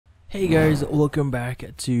Hey guys, welcome back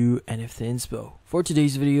to NFT Inspo. For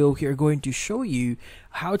today's video, we are going to show you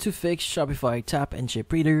how to fix Shopify tap and chip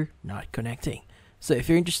reader not connecting. So if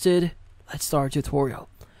you're interested, let's start the tutorial.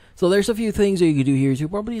 So there's a few things that you can do here to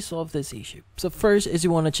probably solve this issue. So first is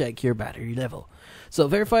you want to check your battery level. So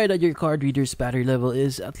verify that your card reader's battery level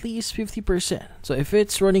is at least 50%. So if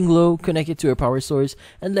it's running low, connect it to a power source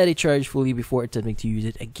and let it charge fully before attempting to use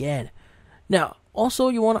it again. Now, also,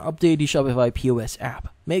 you want to update the Shopify POS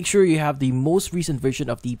app. Make sure you have the most recent version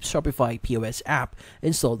of the Shopify POS app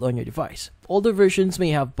installed on your device. Older versions may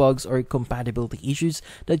have bugs or compatibility issues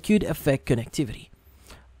that could affect connectivity.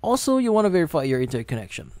 Also, you want to verify your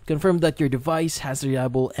interconnection. Confirm that your device has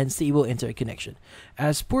reliable and stable interconnection,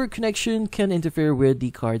 as poor connection can interfere with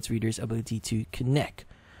the card's reader's ability to connect.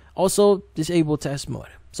 Also, disable test mode.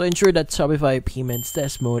 So ensure that Shopify Payments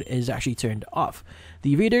test mode is actually turned off.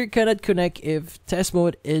 The reader cannot connect if test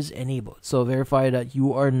mode is enabled. So verify that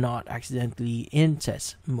you are not accidentally in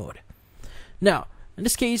test mode. Now, in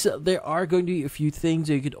this case, there are going to be a few things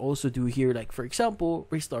that you could also do here, like for example,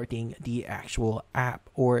 restarting the actual app,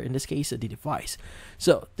 or in this case, the device.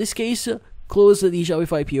 So this case, close the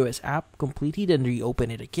Shopify POS app completely, then reopen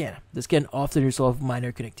it again. This can often resolve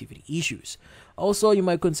minor connectivity issues. Also, you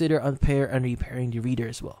might consider unpair and repairing the reader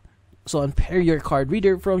as well. So unpair your card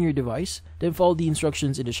reader from your device, then follow the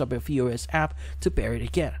instructions in the Shopify POS app to pair it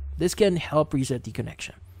again. This can help reset the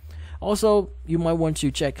connection. Also, you might want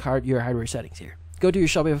to check your hardware settings here. Go to your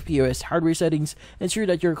Shopify POS hardware settings, ensure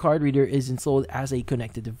that your card reader is installed as a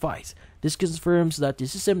connected device. This confirms that the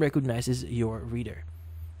system recognizes your reader.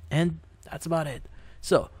 And that's about it.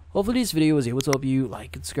 So, hopefully this video was able to help you.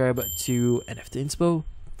 Like and subscribe to NFT Inspo.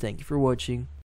 Thank you for watching.